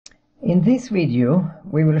In this video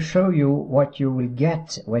we will show you what you will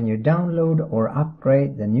get when you download or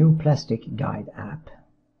upgrade the new Plastic Guide app.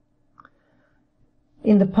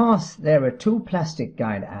 In the past there were two Plastic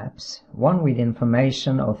Guide apps, one with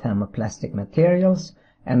information of thermoplastic materials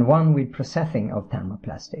and one with processing of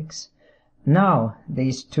thermoplastics. Now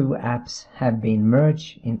these two apps have been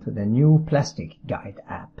merged into the new Plastic Guide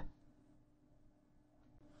app.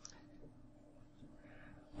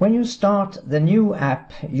 When you start the new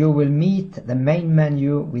app, you will meet the main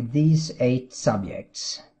menu with these 8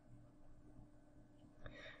 subjects.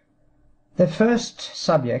 The first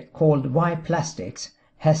subject, called Why Plastics,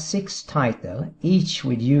 has 6 titles, each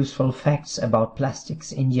with useful facts about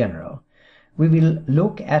plastics in general. We will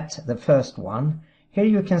look at the first one. Here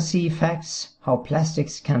you can see facts how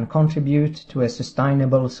plastics can contribute to a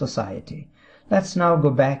sustainable society. Let's now go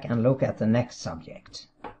back and look at the next subject.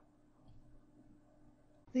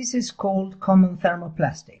 This is called Common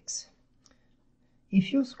Thermoplastics.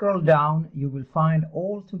 If you scroll down, you will find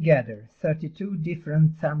altogether 32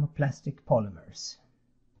 different thermoplastic polymers.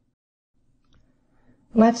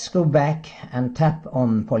 Let's go back and tap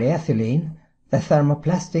on polyethylene, the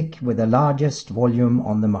thermoplastic with the largest volume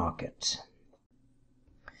on the market.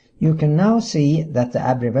 You can now see that the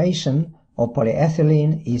abbreviation of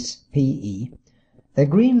polyethylene is PE. The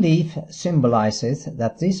green leaf symbolizes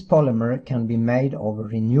that this polymer can be made of a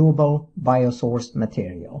renewable biosourced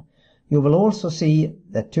material. You will also see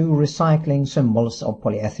the 2 recycling symbols of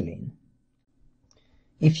polyethylene.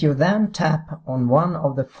 If you then tap on one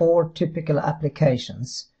of the 4 typical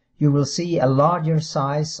applications, you will see a larger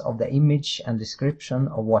size of the image and description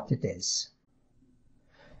of what it is.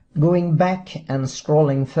 Going back and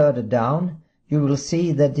scrolling further down, you will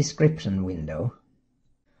see the description window.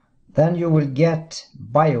 Then you will get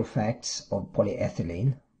biofacts of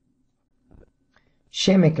polyethylene,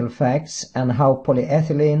 chemical facts and how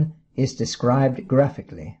polyethylene is described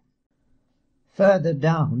graphically. Further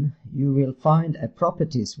down you will find a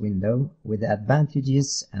properties window with the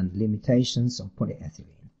advantages and limitations of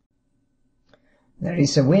polyethylene. There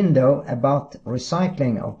is a window about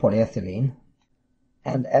recycling of polyethylene,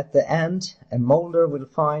 and at the end a molder will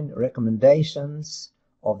find recommendations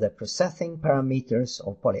of the processing parameters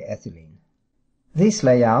of polyethylene. This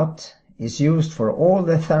layout is used for all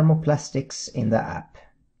the thermoplastics in the app.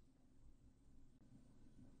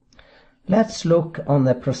 Let's look on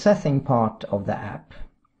the processing part of the app.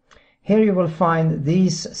 Here you will find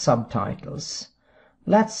these subtitles.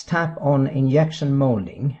 Let's tap on injection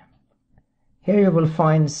molding. Here you will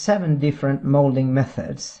find 7 different molding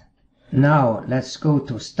methods. Now let's go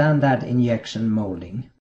to standard injection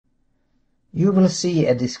molding. You will see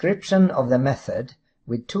a description of the method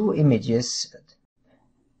with 2 images.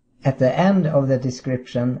 At the end of the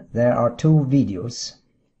description there are 2 videos.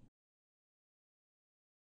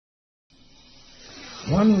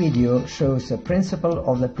 One video shows the principle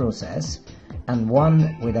of the process and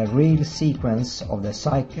one with a real sequence of the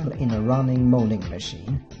cycle in a running molding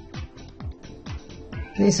machine.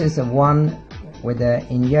 This is the one with the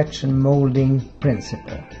injection molding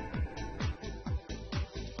principle.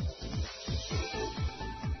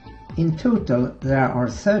 In total there are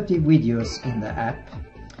 30 videos in the app.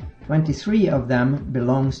 23 of them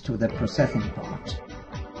belongs to the processing part.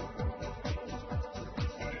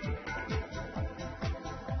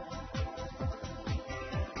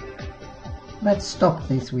 Let's stop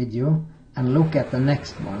this video and look at the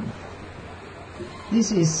next one.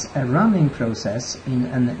 This is a running process in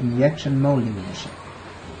an injection molding machine.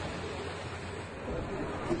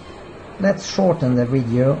 Let's shorten the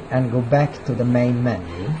video and go back to the main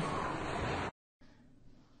menu.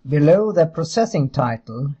 Below the processing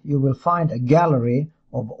title you will find a gallery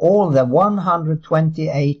of all the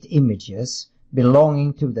 128 images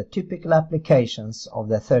belonging to the typical applications of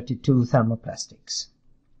the 32 thermoplastics.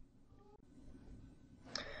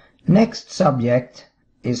 Next subject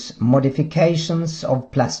is modifications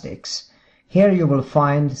of plastics. Here you will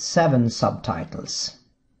find 7 subtitles.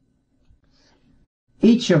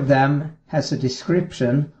 Each of them has a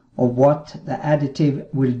description of what the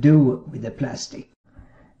additive will do with the plastic.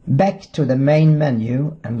 Back to the main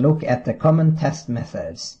menu and look at the common test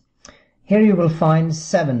methods. Here you will find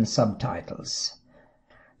 7 subtitles.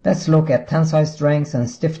 Let's look at tensile strength and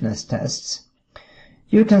stiffness tests.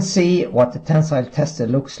 You can see what the tensile tester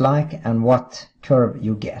looks like and what curve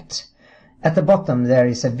you get. At the bottom there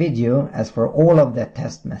is a video as for all of the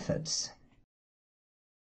test methods.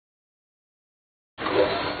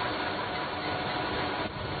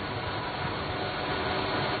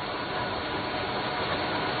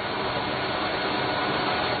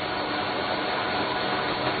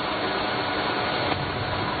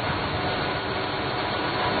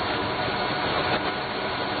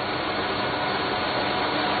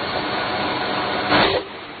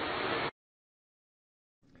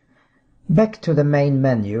 Back to the main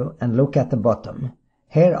menu and look at the bottom.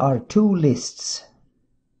 Here are two lists.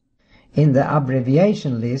 In the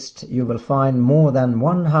abbreviation list you will find more than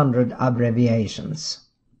 100 abbreviations.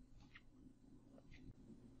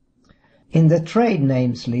 In the trade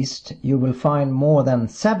names list you will find more than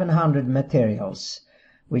 700 materials,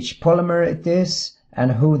 which polymer it is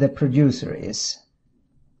and who the producer is.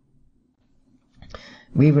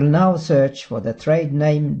 We will now search for the trade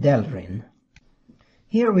name Delrin.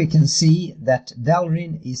 Here we can see that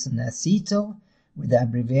Delrin is an acetal with the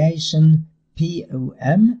abbreviation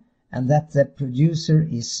POM and that the producer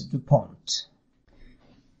is DuPont.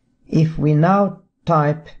 If we now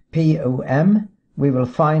type POM, we will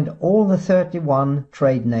find all the 31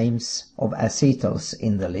 trade names of acetals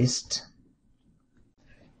in the list.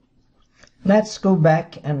 Let's go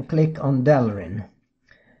back and click on Delrin.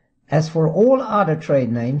 As for all other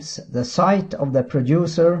trade names, the site of the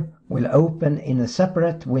producer will open in a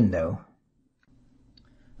separate window.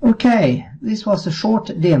 Okay, this was a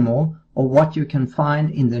short demo of what you can find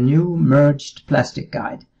in the new merged plastic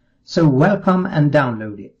guide. So welcome and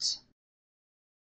download it.